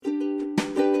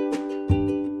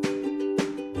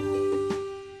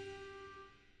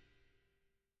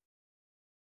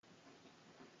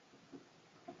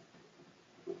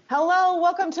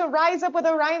Welcome to Rise Up with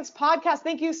Orion's podcast.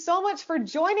 Thank you so much for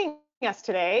joining us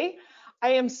today. I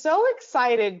am so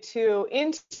excited to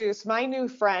introduce my new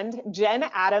friend, Jen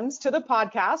Adams, to the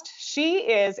podcast. She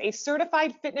is a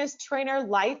certified fitness trainer,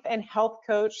 life and health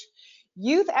coach,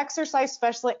 youth exercise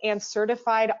specialist, and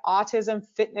certified autism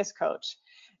fitness coach.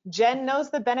 Jen knows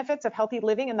the benefits of healthy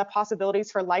living and the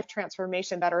possibilities for life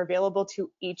transformation that are available to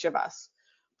each of us.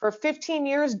 For 15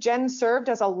 years, Jen served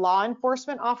as a law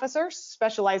enforcement officer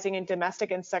specializing in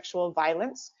domestic and sexual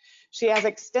violence. She has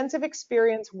extensive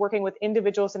experience working with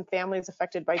individuals and families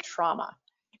affected by trauma.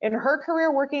 In her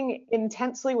career working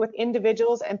intensely with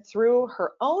individuals and through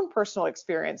her own personal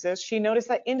experiences, she noticed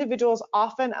that individuals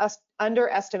often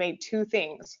underestimate two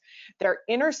things: their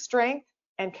inner strength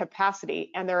and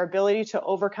capacity, and their ability to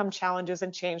overcome challenges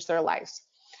and change their lives.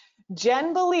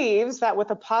 Jen believes that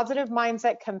with a positive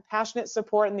mindset, compassionate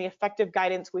support, and the effective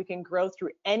guidance, we can grow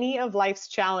through any of life's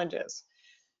challenges.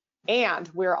 And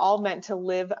we're all meant to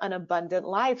live an abundant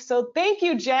life. So thank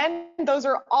you, Jen. Those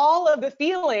are all of the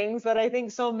feelings that I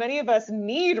think so many of us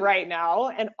need right now,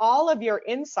 and all of your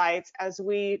insights as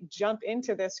we jump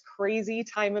into this crazy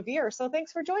time of year. So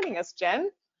thanks for joining us, Jen.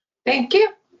 Thank you.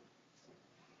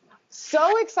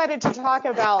 So excited to talk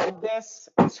about this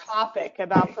topic,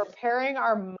 about preparing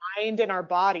our mind and our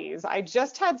bodies. I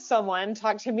just had someone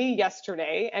talk to me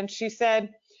yesterday, and she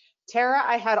said, Tara,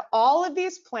 I had all of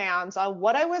these plans on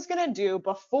what I was going to do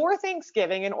before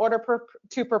Thanksgiving in order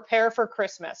to prepare for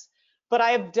Christmas, but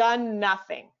I have done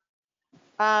nothing.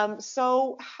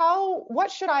 So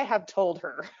what should I have told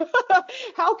her?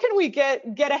 How can we get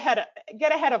ahead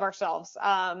of ourselves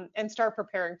and start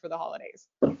preparing for the holidays?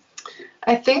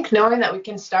 I think knowing that we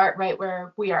can start right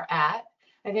where we are at.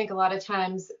 I think a lot of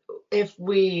times if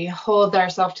we hold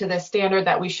ourselves to the standard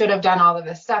that we should have done all of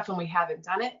this stuff and we haven't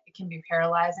done it, it can be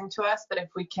paralyzing to us. But if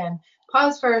we can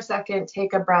pause for a second,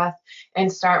 take a breath,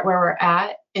 and start where we're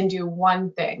at and do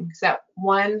one thing, set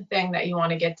one thing that you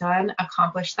want to get done,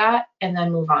 accomplish that, and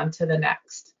then move on to the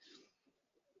next.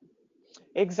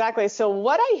 Exactly. So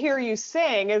what I hear you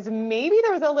saying is maybe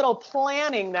there's a little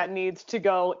planning that needs to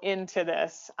go into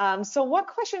this. So what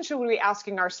questions should we be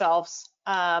asking ourselves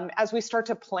as we start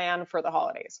to plan for the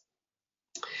holidays?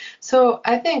 So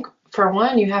I think for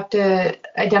one, you have to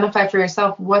identify for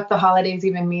yourself what the holidays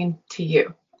even mean to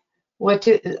you.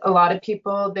 A lot of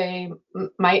people, they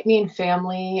might mean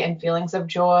family and feelings of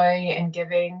joy and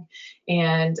giving,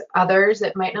 and others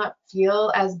it might not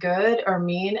feel as good or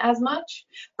mean as much.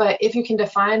 But if you can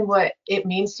define what it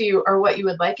means to you or what you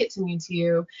would like it to mean to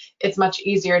you, it's much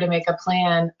easier to make a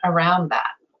plan around that.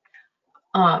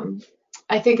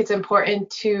 I think it's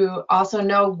important to also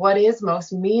know what is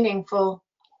most meaningful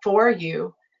for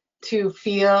you to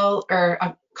feel or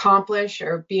accomplish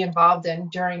or be involved in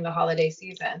during the holiday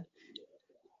season.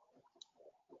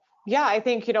 Yeah, I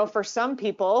think, for some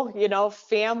people,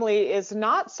 family is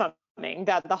not something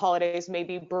that the holidays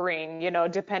maybe bring,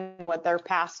 depending on what their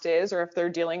past is, or if they're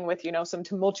dealing with, some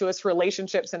tumultuous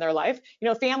relationships in their life.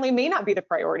 Family may not be the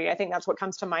priority. I think that's what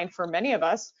comes to mind for many of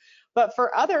us. But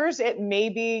for others, it may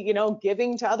be,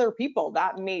 giving to other people.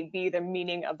 That may be the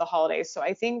meaning of the holidays. So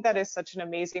I think that is such an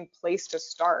amazing place to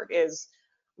start, is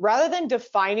rather than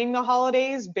defining the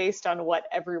holidays based on what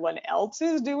everyone else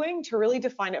is doing, to really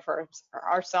define it for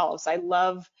ourselves. I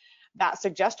love that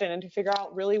suggestion, and to figure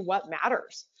out really what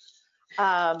matters.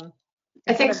 I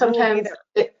think sometimes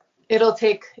it'll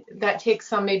take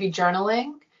some maybe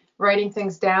journaling, writing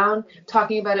things down,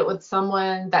 talking about it with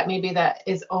someone that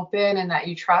is open and that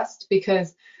you trust,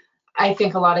 because I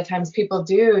think a lot of times people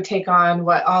do take on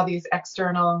what all these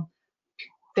external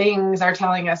things are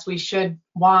telling us we should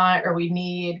want or we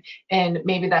need, and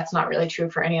maybe that's not really true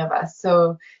for any of us.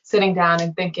 So sitting down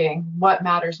and thinking what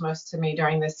matters most to me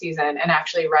during this season, and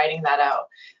actually writing that out.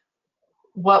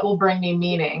 What will bring me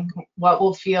meaning? What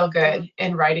will feel good?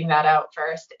 And writing that out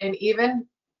first. And even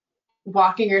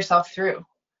walking yourself through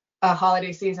a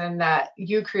holiday season that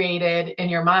you created in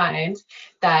your mind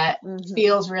that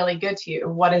feels really good to you.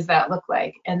 What does that look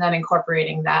like? And then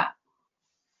incorporating that.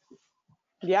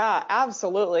 Yeah,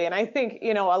 absolutely. And I think,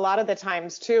 a lot of the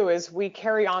times too, is we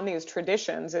carry on these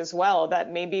traditions as well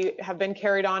that maybe have been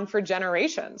carried on for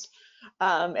generations.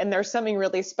 And there's something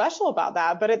really special about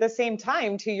that. But at the same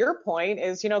time, to your point,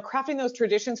 is, crafting those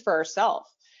traditions for ourselves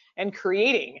and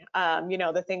creating,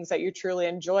 the things that you truly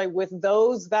enjoy with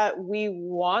those that we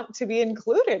want to be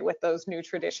included with those new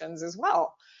traditions as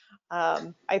well.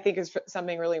 I think is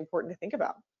something really important to think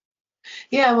about.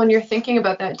 Yeah, when you're thinking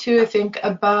about that too, think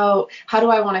about, how do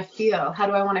I want to feel? How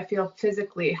do I want to feel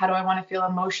physically? How do I want to feel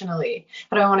emotionally?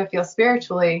 How do I want to feel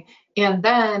spiritually? And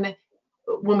then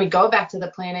when we go back to the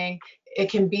planning, it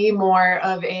can be more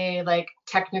of a like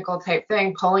technical type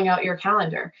thing, pulling out your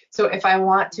calendar. So if I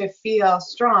want to feel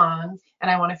strong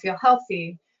and I want to feel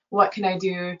healthy, what can I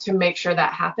do to make sure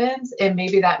that happens? And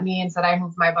maybe that means that I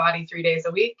move my body 3 days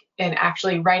a week, and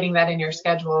actually writing that in your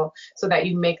schedule so that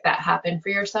you make that happen for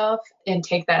yourself and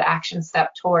take that action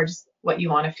step towards what you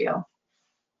want to feel.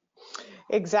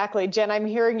 Exactly. Jen, I'm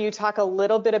hearing you talk a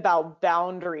little bit about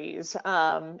boundaries.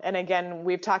 And again,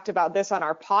 we've talked about this on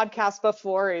our podcast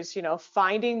before, is,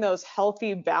 finding those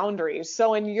healthy boundaries.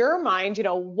 So in your mind,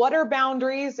 what are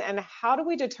boundaries and how do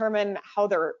we determine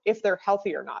if they're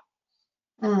healthy or not?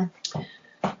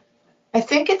 I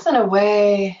think it's in a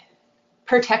way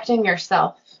protecting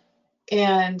yourself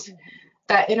and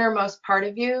that innermost part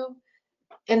of you,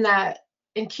 in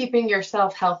keeping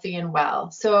yourself healthy and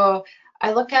well. So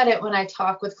I look at it when I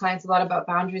talk with clients a lot about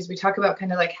boundaries. We talk about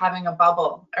kind of like having a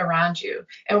bubble around you,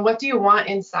 and what do you want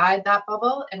inside that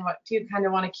bubble, and what do you kind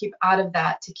of want to keep out of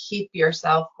that to keep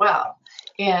yourself well.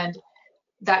 And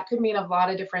that could mean a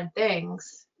lot of different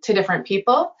things to different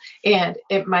people, and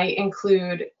it might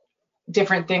include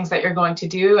different things that you're going to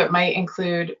do. It might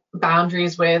include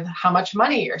boundaries with how much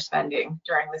money you're spending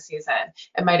during the season.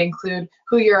 It might include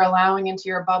who you're allowing into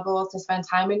your bubble to spend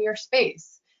time in your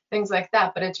space, things like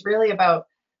that. But it's really about,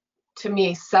 to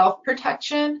me,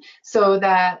 self-protection, so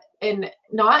that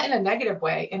not in a negative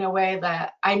way, in a way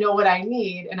that I know what I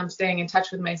need and I'm staying in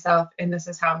touch with myself, and this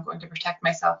is how I'm going to protect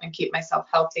myself and keep myself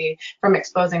healthy from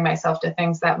exposing myself to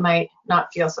things that might not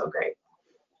feel so great.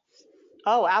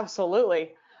 Oh,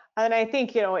 absolutely. And I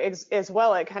think, as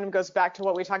well, it kind of goes back to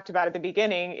what we talked about at the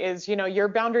beginning is, your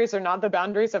boundaries are not the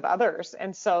boundaries of others.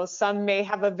 And so some may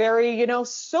have a very,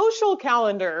 social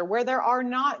calendar where there are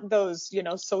not those,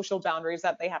 social boundaries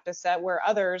that they have to set, where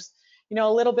others, a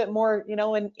little bit more,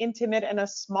 an intimate and a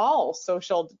small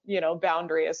social,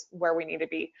 boundary is where we need to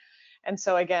be. And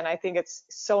so again, I think it's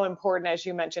so important, as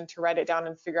you mentioned, to write it down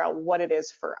and figure out what it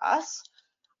is for us,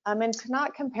 and to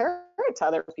not compare it to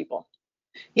other people.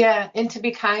 Yeah, and to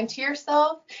be kind to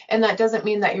yourself. And that doesn't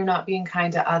mean that you're not being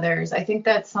kind to others. I think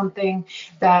that's something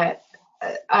that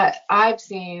I've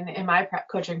seen in my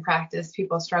coaching practice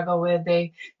people struggle with.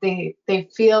 They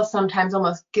feel sometimes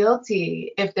almost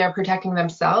guilty if they're protecting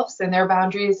themselves and their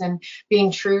boundaries and being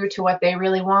true to what they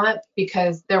really want,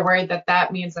 because they're worried that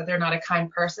that means that they're not a kind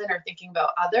person or thinking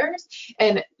about others.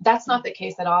 And that's not the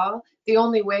case at all. The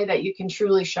only way that you can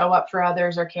truly show up for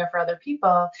others or care for other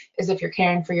people is if you're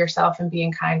caring for yourself and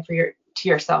being kind to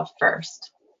yourself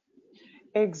first.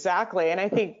 Exactly. And I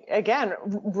think, again,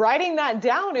 writing that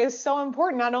down is so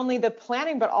important, not only the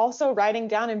planning, but also writing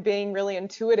down and being really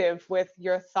intuitive with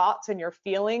your thoughts and your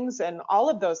feelings and all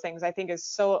of those things. I think is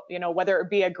so, whether it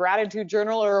be a gratitude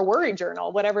journal or a worry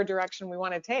journal, whatever direction we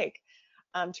want to take,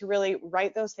 to really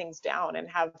write those things down and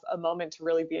have a moment to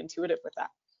really be intuitive with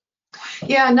that.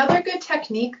 Yeah, another good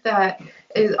technique that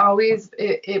is always,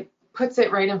 it puts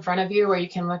it right in front of you where you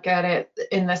can look at it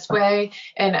in this way.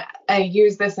 And I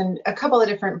use this in a couple of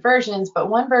different versions, but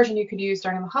one version you could use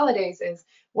during the holidays is,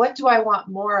 what do I want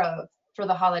more of for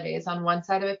the holidays on one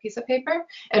side of a piece of paper?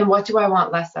 And what do I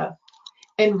want less of?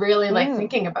 And really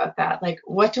thinking about that, like,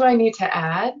 what do I need to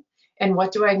add? And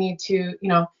what do I need to,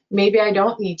 maybe I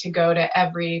don't need to go to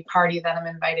every party that I'm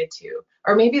invited to,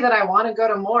 or maybe that I want to go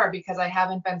to more because I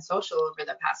haven't been social over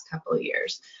the past couple of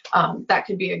years. That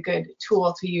could be a good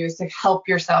tool to use to help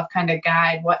yourself kind of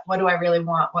guide what do I really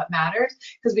want, what matters,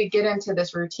 because we get into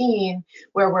this routine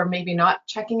where we're maybe not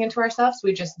checking into ourselves.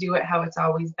 We just do it how it's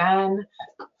always been.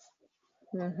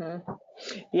 Mm-hmm.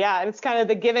 Yeah, it's kind of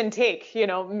the give and take,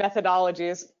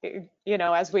 methodologies,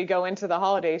 as we go into the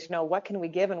holidays, what can we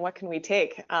give and what can we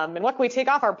take? And what can we take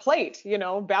off our plate?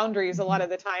 Boundaries a lot of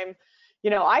the time,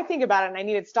 I think about it and I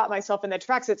need to stop myself in the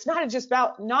tracks. It's not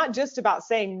just about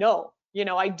saying no,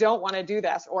 I don't want to do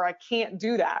this or I can't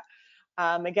do that.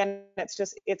 Again,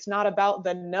 it's not about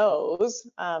the no's,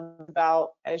 about,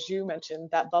 as you mentioned,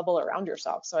 that bubble around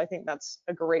yourself. So I think that's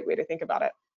a great way to think about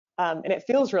it. And it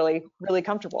feels really, really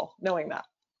comfortable knowing that.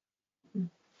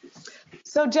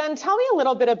 So Jen, tell me a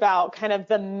little bit about kind of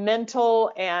the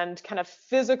mental and kind of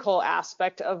physical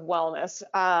aspect of wellness,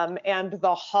 and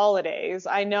the holidays.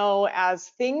 I know as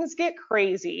things get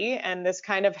crazy, and this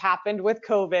kind of happened with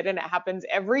COVID and it happens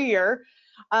every year,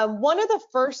 one of the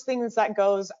first things that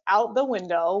goes out the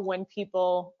window when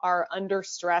people are under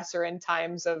stress or in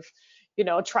times of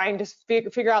trying to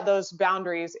figure out those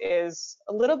boundaries is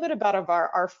a little bit about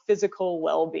our physical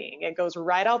well-being. It goes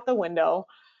right out the window.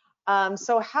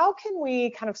 So how can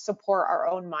we kind of support our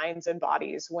own minds and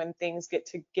bodies when things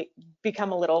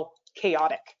become a little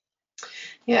chaotic?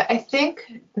 Yeah, I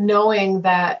think knowing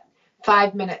that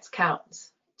 5 minutes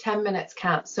counts 10 minutes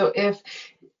counts. So if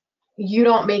you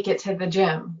don't make it to the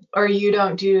gym or you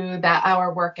don't do that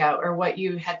hour workout or what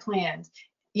you had planned,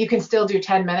 you can still do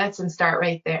 10 minutes and start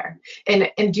right there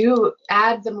and do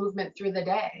add the movement through the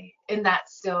day, and that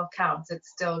still counts. It's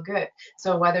still good.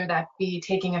 So whether that be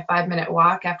taking a 5-minute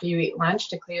walk after you eat lunch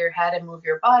to clear your head and move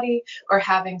your body, or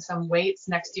having some weights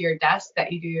next to your desk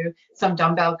that you do some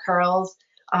dumbbell curls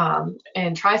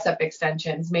and tricep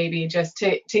extensions, maybe just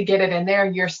to get it in there,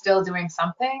 you're still doing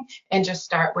something, and just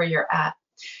start where you're at.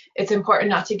 It's important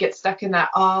not to get stuck in that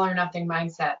all or nothing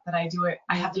mindset that I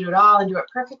have to do it all and do it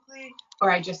perfectly,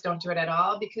 or I just don't do it at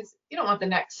all, because you don't want the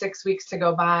next 6 weeks to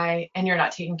go by and you're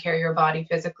not taking care of your body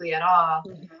physically at all.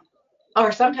 Mm-hmm.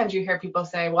 Or sometimes you hear people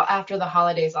say, well, after the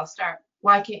holidays, I'll start.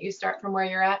 Why can't you start from where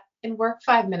you're at and work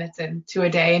 5 minutes into a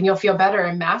day, and you'll feel better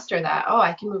and master that? Oh,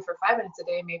 I can move for 5 minutes a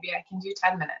day. Maybe I can do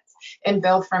 10 minutes and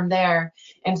build from there,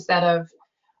 instead of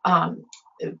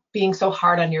being so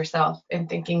hard on yourself and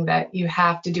thinking that you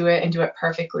have to do it and do it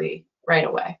perfectly right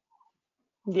away.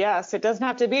 Yes, it doesn't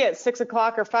have to be at 6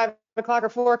 o'clock or 5 o'clock or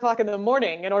 4 o'clock in the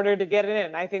morning in order to get it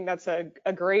in. I think that's a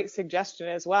great suggestion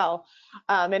as well.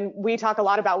 And we talk a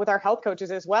lot about with our health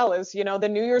coaches as well, is, you know, the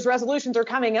New Year's resolutions are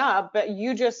coming up, but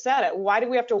you just said it. Why do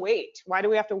we have to wait? Why do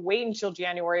we have to wait until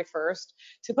January 1st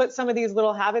to put some of these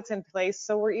little habits in place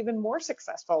so we're even more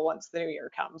successful once the new year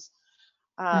comes?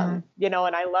 You know,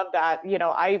 and I love that. You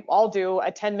know, I'll do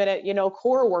a 10-minute, you know,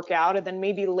 core workout, and then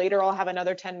maybe later I'll have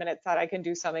another 10 minutes that I can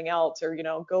do something else, or, you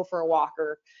know, go for a walk,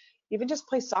 or even just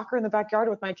play soccer in the backyard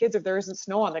with my kids if there isn't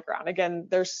snow on the ground. Again,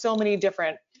 there's so many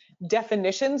different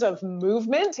definitions of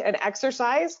movement and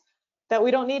exercise that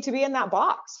we don't need to be in that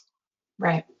box.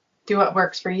 Right. Do what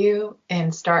works for you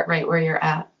and start right where you're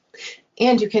at.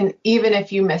 And you can, even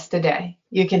if you missed a day,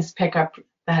 you can pick up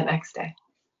that next day.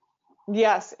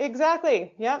 Yes,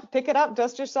 exactly. Yeah. Pick it up,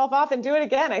 dust yourself off, and do it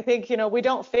again. I think, you know, we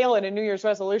don't fail in a New Year's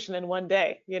resolution in one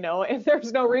day, you know, and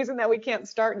there's no reason that we can't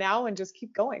start now and just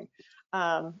keep going,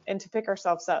 and to pick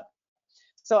ourselves up.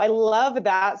 So I love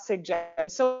that suggestion.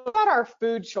 So about our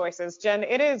food choices, Jen,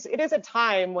 it is a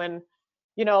time when,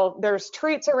 you know, there's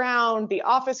treats around, the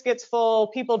office gets full,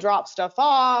 people drop stuff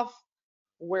off,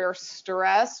 we're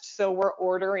stressed, so we're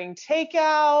ordering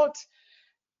takeout.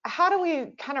 How do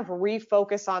we kind of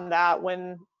refocus on that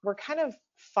when we're kind of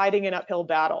fighting an uphill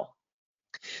battle?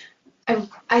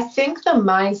 I think the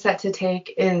mindset to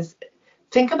take is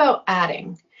think about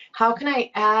adding. How can I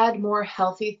add more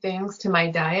healthy things to my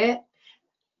diet?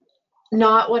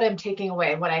 Not what I'm taking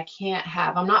away, what I can't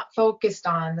have. I'm not focused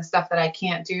on the stuff that I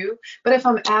can't do. But if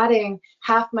I'm adding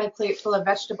half my plate full of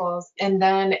vegetables and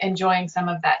then enjoying some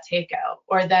of that takeout,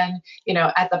 or then, you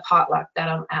know, at the potluck that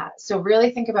I'm at. So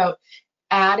really think about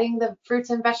adding the fruits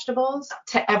and vegetables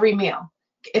to every meal.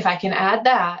 If I can add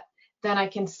that, then I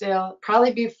can still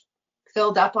probably be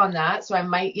filled up on that. So I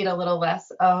might eat a little less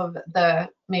of the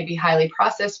maybe highly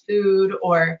processed food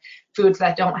or foods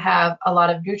that don't have a lot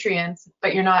of nutrients,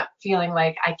 but you're not feeling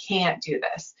like I can't do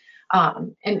this.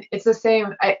 And it's the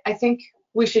same. I think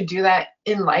we should do that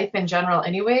in life in general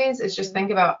anyways. It's just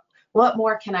think about what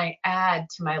more can I add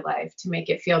to my life to make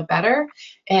it feel better,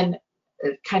 and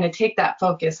kind of take that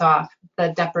focus off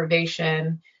the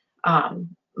deprivation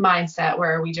mindset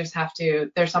where we just have to,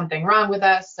 there's something wrong with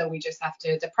us, so we just have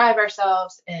to deprive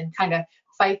ourselves and kind of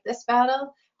fight this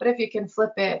battle. But if you can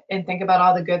flip it and think about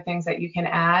all the good things that you can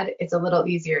add, it's a little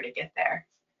easier to get there.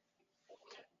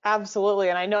 Absolutely.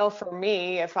 And I know for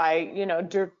me, if I, you know,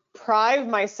 deprive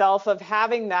myself of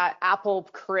having that apple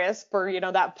crisp or, you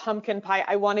know, that pumpkin pie,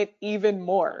 I want it even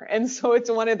more. And so it's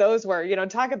one of those where, you know,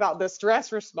 talk about the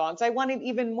stress response. I want it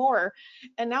even more.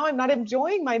 And now I'm not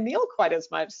enjoying my meal quite as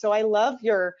much. So I love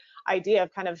your idea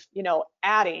of kind of, you know,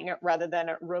 adding rather than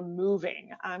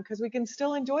removing, because we can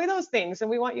still enjoy those things.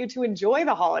 And we want you to enjoy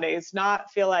the holidays,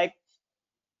 not feel like,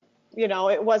 you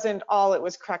know, it wasn't all it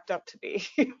was cracked up to be.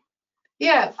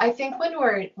 Yeah, I think when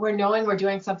we're knowing we're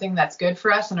doing something that's good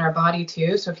for us and our body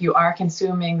too. So if you are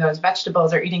consuming those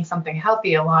vegetables or eating something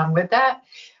healthy along with that,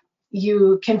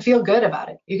 you can feel good about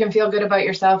it. You can feel good about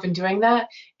yourself in doing that.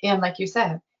 And like you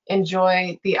said,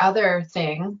 enjoy the other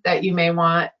thing that you may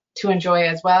want to enjoy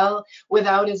as well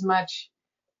without as much.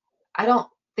 I don't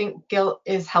think guilt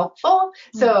is helpful.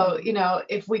 So, you know,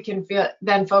 if we can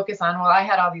then focus on, well, I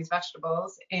had all these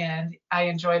vegetables and I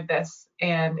enjoyed this,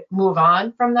 and move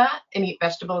on from that and eat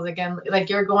vegetables again, like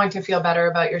you're going to feel better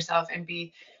about yourself and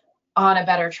be on a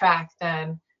better track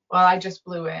than, well, I just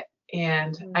blew it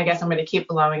and I guess I'm going to keep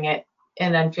blowing it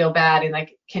and then feel bad and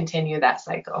like continue that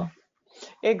cycle.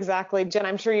 Exactly. Jen,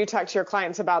 I'm sure you talk to your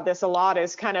clients about this a lot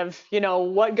is kind of,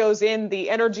 what goes in, the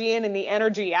energy in and the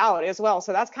energy out as well.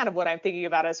 So that's kind of what I'm thinking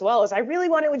about as well is I really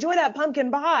want to enjoy that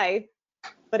pumpkin pie.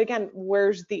 But again,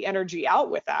 where's the energy out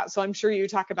with that? So I'm sure you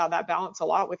talk about that balance a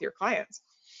lot with your clients.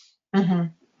 Mm-hmm.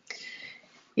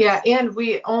 Yeah, and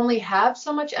we only have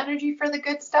so much energy for the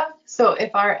good stuff. So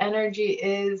if our energy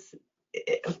is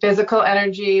physical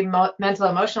energy, mental,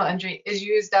 emotional energy is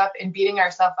used up in beating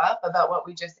ourselves up about what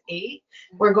we just ate,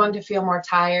 we're going to feel more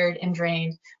tired and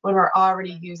drained when we're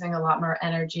already using a lot more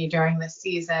energy during this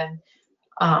season,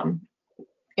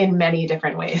 in many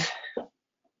different ways.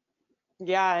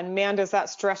 Yeah, and man, does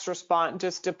that stress response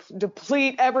just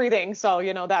deplete everything. So,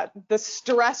 that the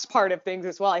stress part of things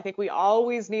as well. I think we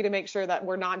always need to make sure that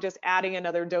we're not just adding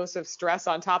another dose of stress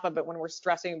on top of it when we're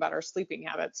stressing about our sleeping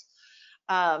habits.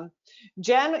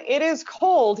 Jen, it is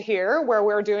cold here where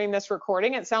we're doing this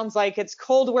recording. It sounds like it's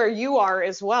cold where you are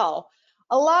as well.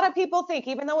 A lot of people think,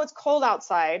 even though it's cold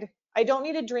outside, I don't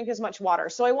need to drink as much water.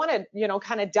 So I want to,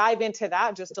 kind of dive into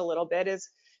that just a little bit.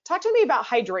 Talk to me about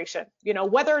hydration,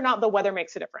 whether or not the weather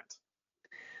makes a difference.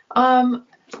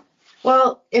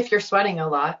 Well, if you're sweating a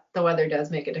lot, the weather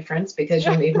does make a difference because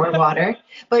you'll need more water,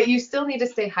 but you still need to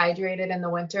stay hydrated in the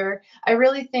winter. I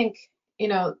really think,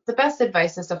 the best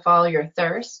advice is to follow your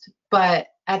thirst, but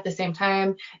at the same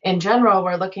time, in general,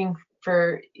 we're looking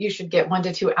for, you should get 1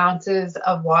 to 2 ounces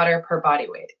of water per body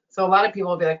weight. So a lot of people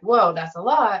will be like, whoa, that's a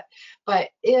lot. But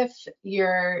if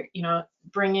you're,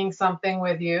 bringing something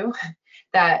with you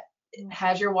that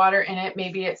has your water in it,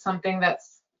 maybe it's something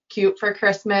that's cute for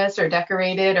Christmas or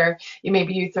decorated, or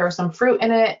maybe you throw some fruit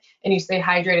in it and you stay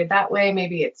hydrated that way.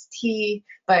 Maybe it's tea,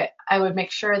 but I would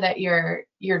make sure that you're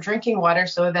drinking water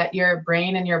so that your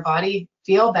brain and your body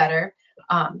feel better,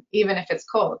 even if it's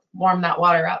cold. Warm that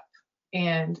water up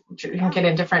and drink it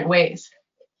in different ways.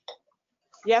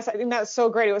 Yes, I think that's so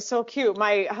great. It was so cute.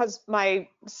 My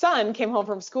son came home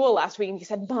from school last week and he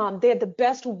said, Mom, they had the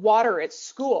best water at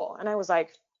school. And I was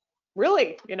like,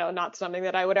 really? Not something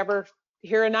that I would ever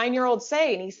hear a 9-year-old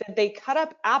say. And he said they cut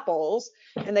up apples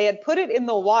and they had put it in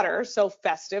the water, so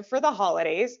festive for the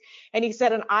holidays. And he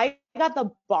said, and I got the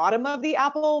bottom of the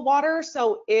apple water,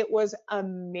 so it was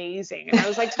amazing. And I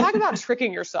was like, talk about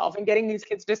tricking yourself and getting these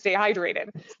kids to stay hydrated.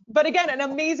 But again, an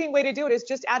amazing way to do it is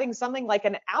just adding something like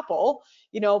an apple.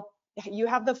 You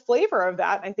have the flavor of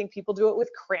that. I think people do it with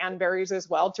cranberries as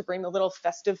well to bring the little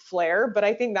festive flair. But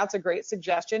I think that's a great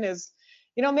suggestion is,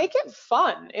 make it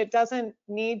fun. It doesn't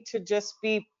need to just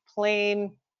be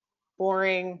plain,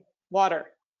 boring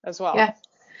water as well. Yeah.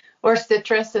 Or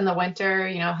citrus in the winter,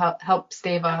 help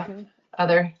stave off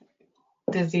other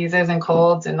diseases and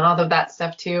colds and all of that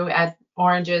stuff too. Add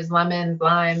oranges, lemons,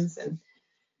 limes, and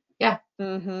yeah.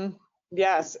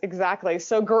 Yes, exactly.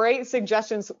 So great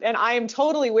suggestions. And I am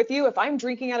totally with you. If I'm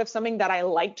drinking out of something that I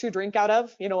like to drink out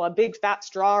of, a big fat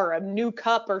straw or a new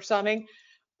cup or something,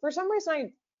 for some reason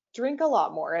I drink a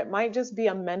lot more. It might just be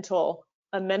a mental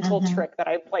trick that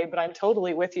I play, but I'm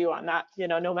totally with you on that,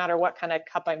 no matter what kind of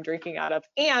cup I'm drinking out of.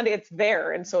 And it's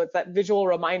there. And so it's that visual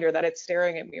reminder that it's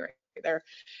staring at me right there.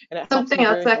 And it helps me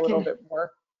drink a little bit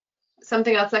more.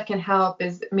 Something else that can help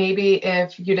is maybe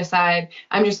if you decide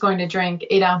I'm just going to drink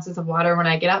 8 ounces of water when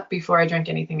I get up before I drink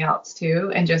anything else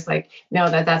too. And just know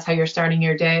that that's how you're starting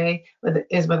your day with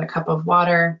a cup of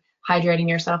water, hydrating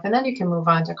yourself. And then you can move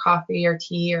on to coffee or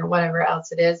tea or whatever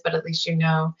else it is, but at least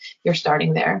you're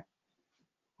starting there.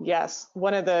 Yes,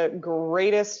 one of the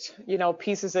greatest,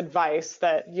 pieces of advice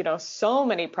that, so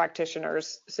many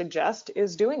practitioners suggest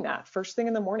is doing that first thing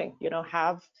in the morning,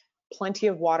 have plenty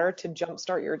of water to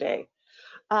jumpstart your day.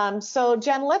 So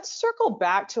Jen, let's circle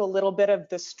back to a little bit of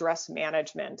the stress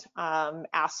management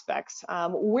aspects.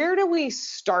 Where do we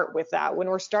start with that when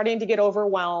we're starting to get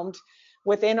overwhelmed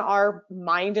within our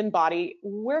mind and body?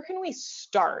 Where can we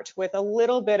start with a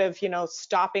little bit of,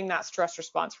 stopping that stress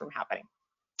response from happening?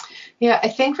 Yeah, I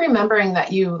think remembering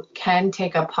that you can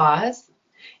take a pause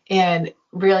and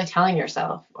really telling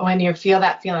yourself when you feel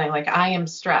that feeling like I am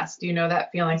stressed,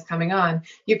 that feeling's coming on,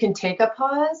 you can take a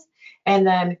pause and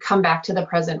then come back to the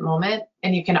present moment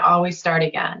and you can always start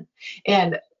again.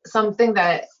 And something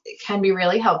that can be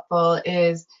really helpful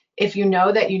is if you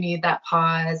know that you need that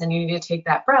pause and you need to take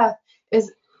that breath,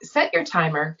 is set your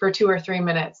timer for 2 or 3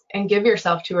 minutes and give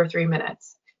yourself 2 or 3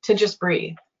 minutes to just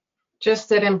breathe. Just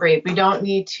sit and breathe. We don't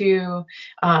need to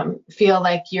feel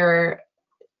like you're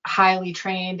highly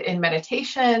trained in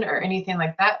meditation or anything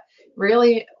like that.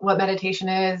 Really, what meditation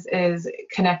is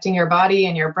connecting your body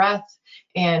and your breath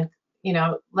and,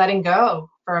 letting go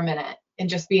for a minute and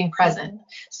just being present.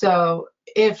 So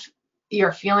if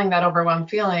you're feeling that overwhelmed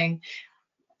feeling,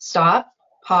 stop,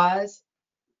 pause,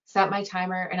 set my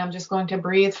timer, and I'm just going to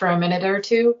breathe for a minute or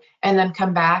two and then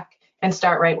come back and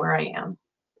start right where I am.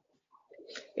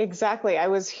 Exactly. I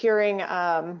was hearing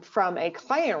from a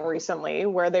client recently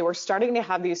where they were starting to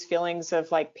have these feelings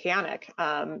of like panic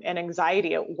and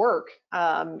anxiety at work.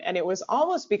 And it was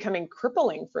almost becoming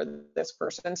crippling for this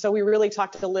person. So we really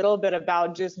talked a little bit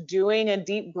about just doing a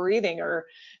deep breathing or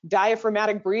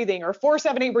diaphragmatic breathing or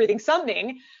 478 breathing,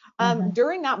 something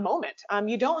during that moment.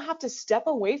 You don't have to step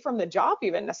away from the job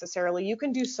even necessarily. You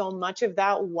can do so much of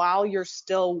that while you're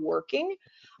still working.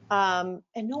 And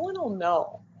no one will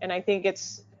know. And I think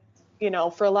it's,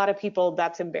 for a lot of people,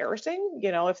 that's embarrassing,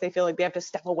 if they feel like they have to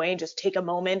step away and just take a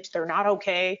moment, they're not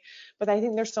okay. But I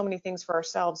think there's so many things for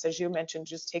ourselves, as you mentioned,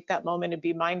 just take that moment and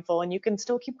be mindful and you can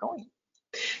still keep going.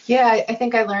 Yeah, I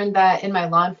think I learned that in my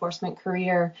law enforcement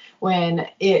career when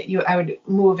I would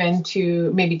move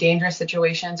into maybe dangerous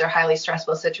situations or highly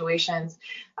stressful situations.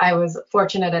 I was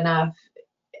fortunate enough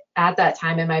at that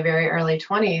time in my very early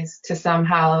 20s to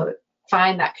somehow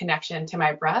find that connection to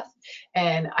my breath.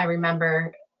 And I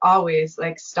remember always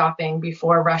like stopping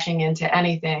before rushing into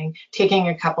anything, taking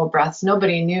a couple breaths.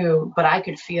 Nobody knew, but I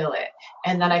could feel it.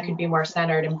 And then I could be more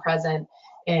centered and present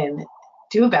and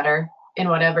do better in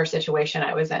whatever situation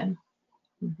I was in.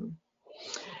 Mm-hmm.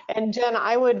 And Jen,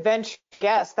 I would venture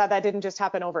guess that didn't just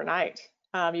happen overnight.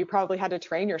 You probably had to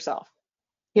train yourself.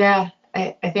 Yeah,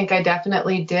 I think I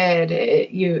definitely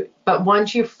did. But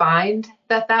once you find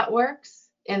that works,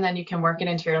 and then you can work it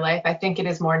into your life, I think it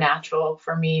is more natural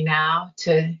for me now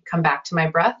to come back to my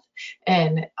breath.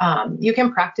 And you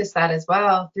can practice that as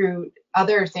well through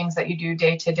other things that you do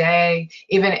day to day,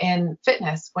 even in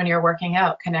fitness when you're working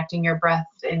out, connecting your breath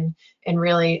and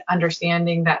really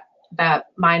understanding that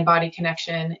mind-body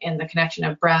connection and the connection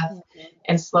of breath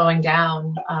and slowing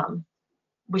down.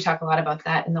 We talk a lot about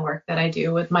that in the work that I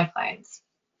do with my clients.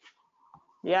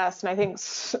 Yes, and I think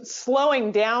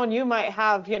slowing down, you might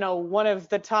have, one of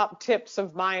the top tips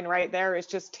of mine right there is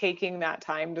just taking that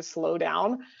time to slow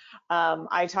down.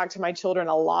 I talk to my children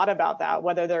a lot about that,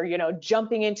 whether they're,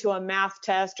 jumping into a math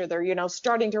test or they're,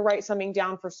 starting to write something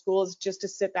down for school, is just to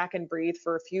sit back and breathe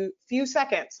for a few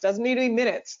seconds. Doesn't need to be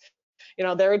minutes.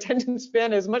 Their attention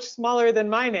span is much smaller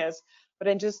than mine is, but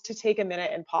then just to take a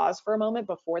minute and pause for a moment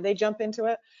before they jump into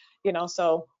it,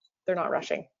 so they're not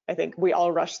rushing. I think we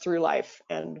all rush through life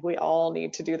and we all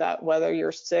need to do that, whether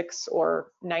you're 6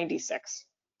 or 96.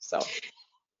 So.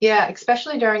 Yeah,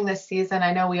 especially during this season,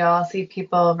 I know we all see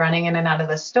people running in and out of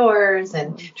the stores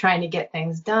and trying to get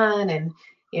things done. And,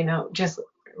 just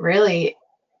really,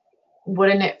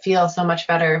 wouldn't it feel so much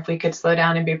better if we could slow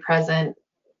down and be present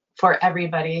for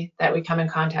everybody that we come in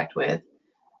contact with?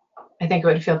 I think it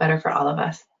would feel better for all of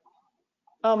us.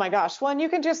 Oh my gosh. Well, and you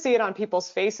can just see it on people's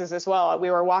faces as well. We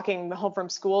were walking home from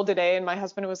school today and my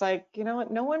husband was like, you know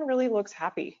what? No one really looks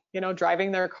happy,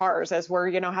 driving their cars as we're,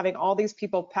 having all these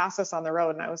people pass us on the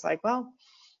road. And I was like, well,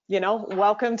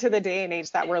 welcome to the day and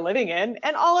age that we're living in.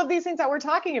 And all of these things that we're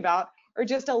talking about are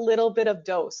just a little bit of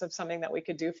dose of something that we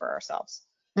could do for ourselves.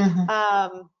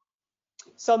 Mm-hmm.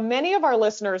 So many of our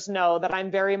listeners know that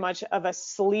I'm very much of a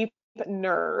sleep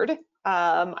nerd.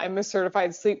 I'm a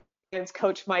certified sleep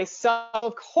coach myself.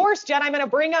 Of course, Jen, I'm going to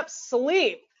bring up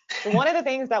sleep. So one of the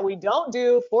things that we don't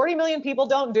do, 40 million people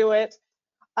don't do it.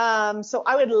 So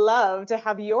I would love to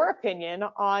have your opinion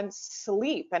on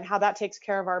sleep and how that takes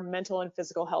care of our mental and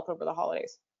physical health over the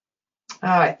holidays. Oh,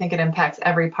 I think it impacts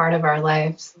every part of our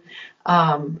lives.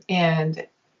 And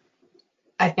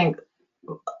I think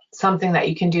something that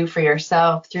you can do for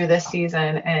yourself through this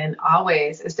season and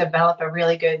always is develop a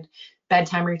really good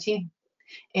bedtime routine.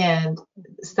 And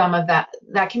some of that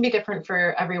can be different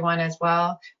for everyone as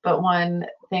well. But one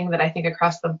thing that I think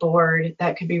across the board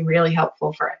that could be really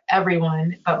helpful for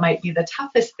everyone, but might be the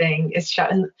toughest thing, is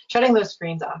shutting those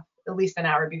screens off at least an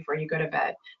hour before you go to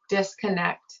bed.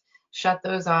 Disconnect, shut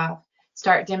those off,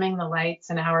 start dimming the lights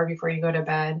an hour before you go to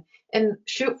bed, and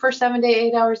shoot for 7 to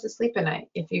 8 hours of sleep a night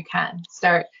if you can.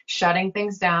 Start shutting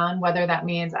things down, whether that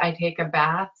means I take a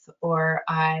bath or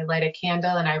I light a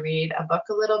candle and I read a book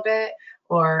a little bit,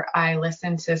 or I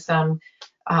listen to some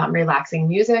relaxing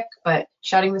music, but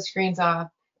shutting the screens off,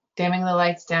 dimming the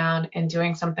lights down, and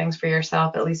doing some things for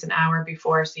yourself at least an hour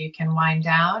before so you can wind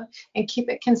down and keep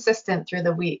it consistent through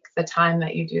the week, the time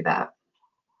that you do that.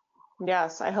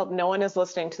 Yes, I hope no one is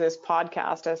listening to this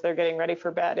podcast as they're getting ready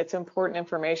for bed. It's important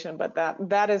information, but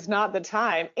that is not the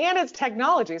time. And it's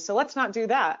technology, so let's not do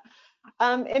that.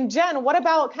 And Jen, what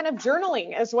about kind of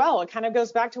journaling as well? It kind of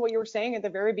goes back to what you were saying at the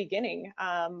very beginning.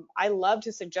 I love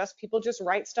to suggest people just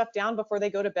write stuff down before they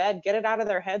go to bed, get it out of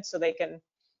their head so they can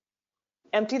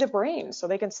empty the brain, so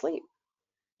they can sleep.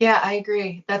 Yeah, I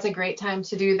agree. That's a great time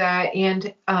to do that.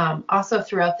 And also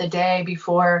throughout the day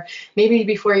maybe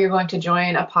before you're going to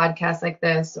join a podcast like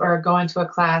this or go into a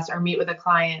class or meet with a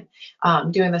client,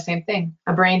 doing the same thing,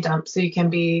 a brain dump, so you can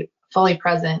be fully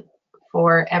present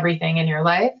for everything in your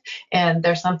life. And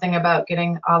there's something about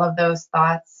getting all of those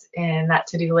thoughts and that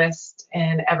to-do list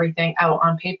and everything out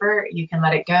on paper. You can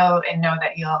let it go and know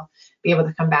that you'll be able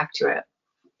to come back to it.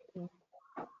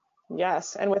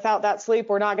 Yes. And without that sleep,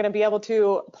 we're not going to be able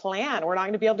to plan. We're not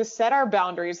going to be able to set our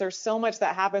boundaries. There's so much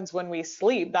that happens when we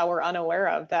sleep that we're unaware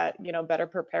of that, better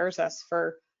prepares us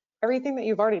for everything that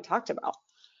you've already talked about.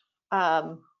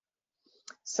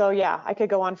 So yeah, I could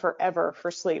go on forever for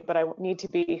sleep, but I need to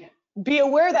be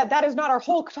aware that that is not our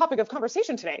whole topic of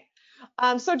conversation today.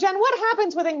 So Jen, what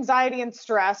happens with anxiety and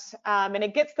stress? And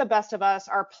it gets the best of us.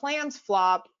 Our plans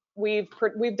flop. We've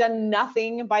done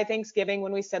nothing by Thanksgiving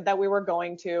when we said that we were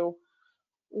going to.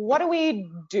 What do we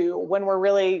do when we're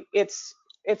really it's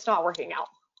not working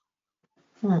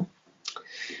out?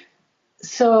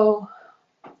 So,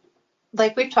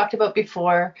 like we've talked about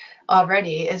before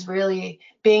already, is really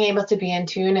being able to be in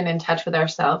tune and in touch with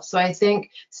ourselves. So I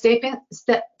think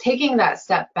taking that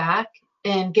step back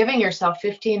and giving yourself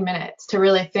 15 minutes to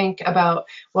really think about,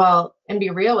 and be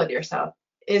real with yourself.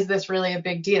 Is this really a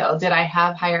big deal? Did I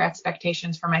have higher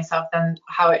expectations for myself than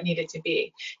how it needed to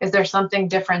be? Is there something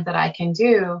different that I can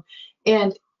do?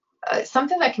 And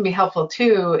something that can be helpful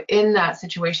too in that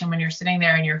situation when you're sitting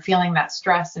there and you're feeling that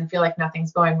stress and feel like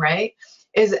nothing's going right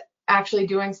is actually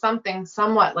doing something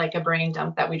somewhat like a brain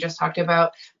dump that we just talked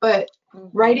about, but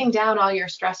writing down all your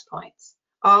stress points,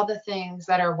 all the things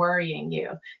that are worrying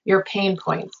you, your pain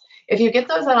points. If you get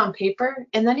those out on paper,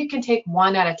 and then you can take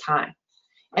one at a time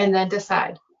and then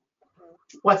decide,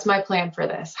 what's my plan for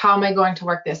this? How am I going to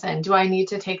work this in? Do I need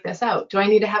to take this out? Do I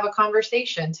need to have a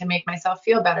conversation to make myself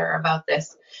feel better about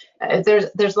this?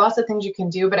 There's lots of things you can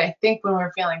do, but I think when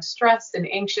we're feeling stressed and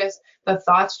anxious, the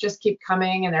thoughts just keep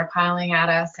coming and they're piling at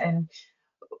us and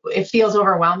it feels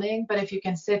overwhelming. But if you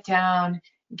can sit down,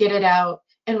 get it out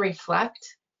and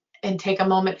reflect and take a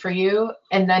moment for you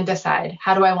and then decide,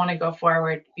 how do I want to go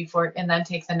forward and then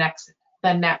take the next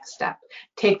step,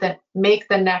 make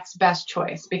the next best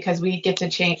choice, because we get to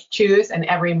choose in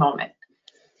every moment.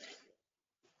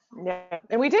 Yeah,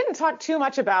 and we didn't talk too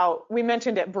much we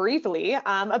mentioned it briefly,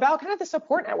 about kind of the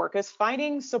support network, is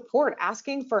finding support,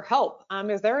 asking for help.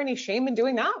 Is there any shame in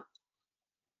doing that?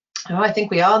 Oh, I think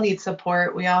we all need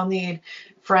support. We all need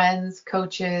friends,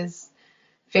 coaches,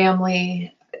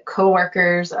 family,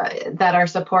 coworkers that are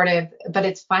supportive, but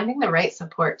it's finding the right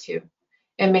support too,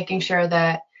 and making sure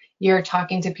that you're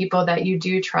talking to people that you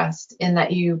do trust and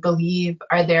that you believe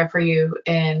are there for you,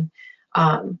 and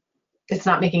it's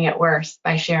not making it worse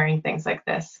by sharing things like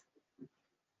this.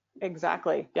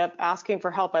 Exactly. Yep. Asking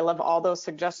for help. I love all those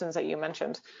suggestions that you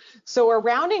mentioned. So we're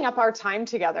rounding up our time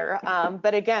together.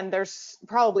 But again, there's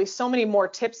probably so many more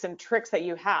tips and tricks that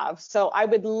you have. So I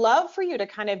would love for you to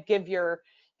kind of give your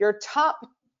top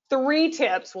 3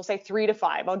 tips. We'll say 3 to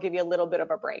 5. I'll give you a little bit of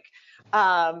a break.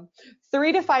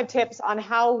 3 to 5 tips on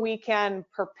how we can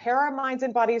prepare our minds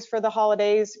and bodies for the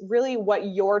holidays. Really what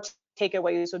your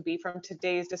takeaways would be from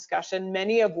today's discussion,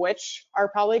 many of which are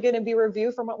probably going to be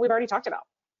reviewed from what we've already talked about.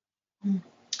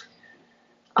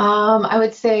 I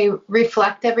would say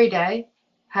reflect every day,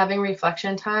 having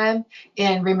reflection time,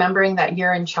 and remembering that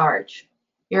you're in charge.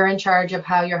 You're in charge of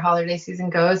how your holiday season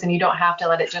goes, and you don't have to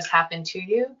let it just happen to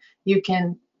you. You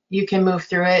can move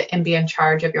through it and be in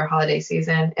charge of your holiday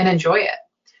season and enjoy it.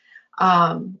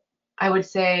 I would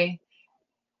say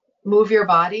move your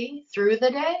body through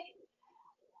the day.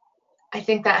 I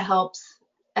think that helps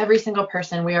every single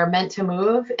person. We are meant to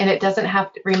move, and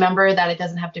remember that it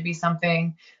doesn't have to be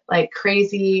something like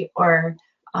crazy or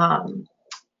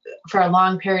for a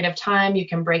long period of time. You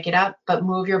can break it up, but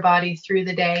move your body through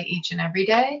the day, each and every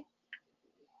day.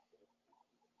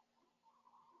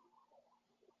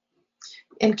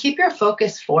 And keep your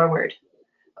focus forward.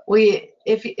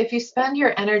 If you spend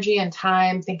your energy and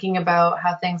time thinking about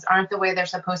how things aren't the way they're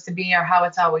supposed to be or how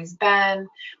it's always been,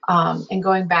 and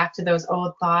going back to those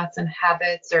old thoughts and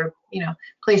habits or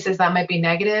places that might be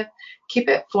negative, keep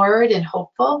it forward and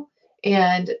hopeful,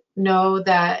 and know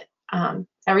that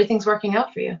everything's working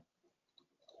out for you.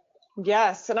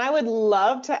 Yes, and I would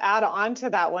love to add on to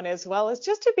that one as well, is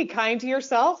just to be kind to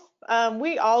yourself.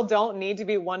 We all don't need to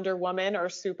be Wonder Woman or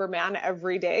Superman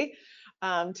every day.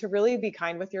 To really be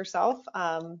kind with yourself,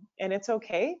 and it's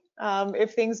okay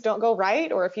if things don't go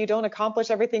right or if you don't accomplish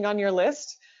everything on your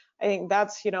list. I think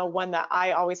that's one that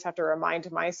I always have to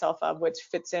remind myself of, which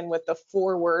fits in with the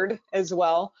forward as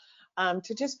well,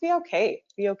 to just be okay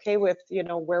with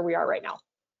where we are right now.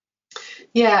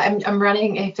 Yeah, I'm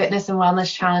running a fitness and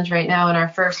wellness challenge right now. In our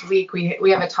first week,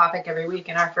 we have a topic every week,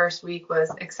 and our first week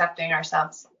was accepting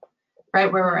ourselves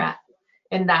right where we're at.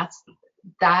 And that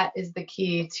is the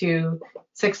key to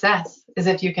success, is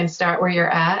if you can start where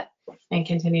you're at and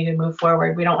continue to move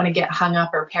forward. We don't want to get hung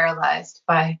up or paralyzed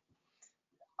by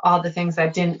all the things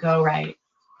that didn't go right.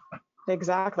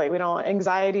 Exactly. We don't want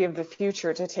anxiety of the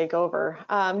future to take over.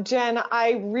 Jen,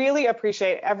 I really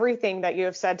appreciate everything that you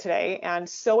have said today, and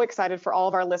so excited for all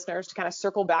of our listeners to kind of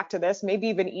circle back to this, maybe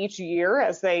even each year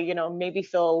as they, maybe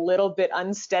feel a little bit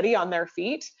unsteady on their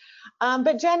feet.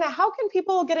 But Jen, how can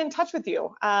people get in touch with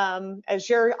you? As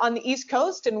you're on the East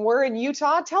Coast and we're in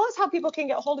Utah, tell us how people can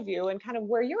get hold of you and kind of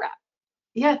where you're at.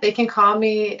 Yeah, they can call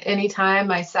me anytime.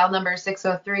 My cell number is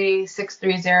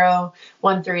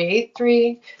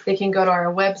 603-630-1383. They can go to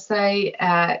our website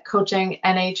at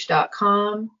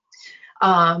coachingnh.com,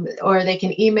 or they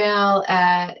can email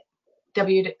at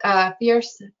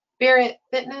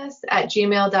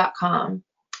fiercespiritfitness@gmail.com.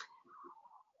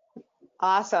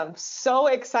 Awesome. So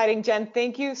exciting, Jen.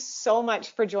 Thank you so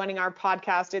much for joining our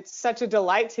podcast. It's such a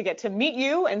delight to get to meet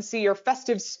you and see your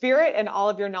festive spirit and all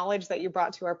of your knowledge that you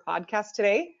brought to our podcast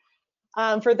today.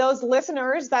 For those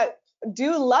listeners that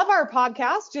do love our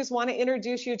podcast, just want to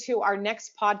introduce you to our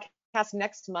next podcast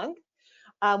next month.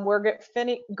 We're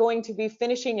going to be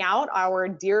finishing out our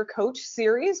Dear Coach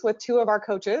series with two of our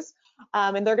coaches.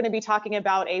 And they're going to be talking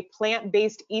about a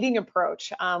plant-based eating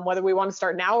approach, whether we want to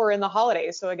start now or in the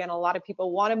holidays. So again, a lot of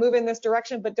people want to move in this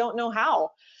direction, but don't know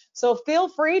how. So feel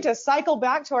free to cycle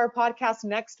back to our podcast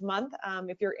next month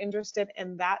if you're interested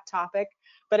in that topic.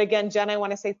 But again, Jen, I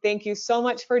want to say thank you so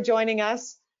much for joining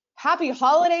us. Happy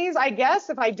holidays, I guess,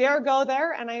 if I dare go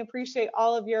there. And I appreciate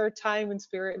all of your time and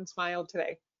spirit and smile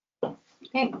today.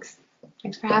 Thanks.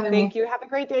 Thanks for having me. Thank you. Have a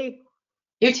great day.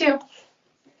 You too.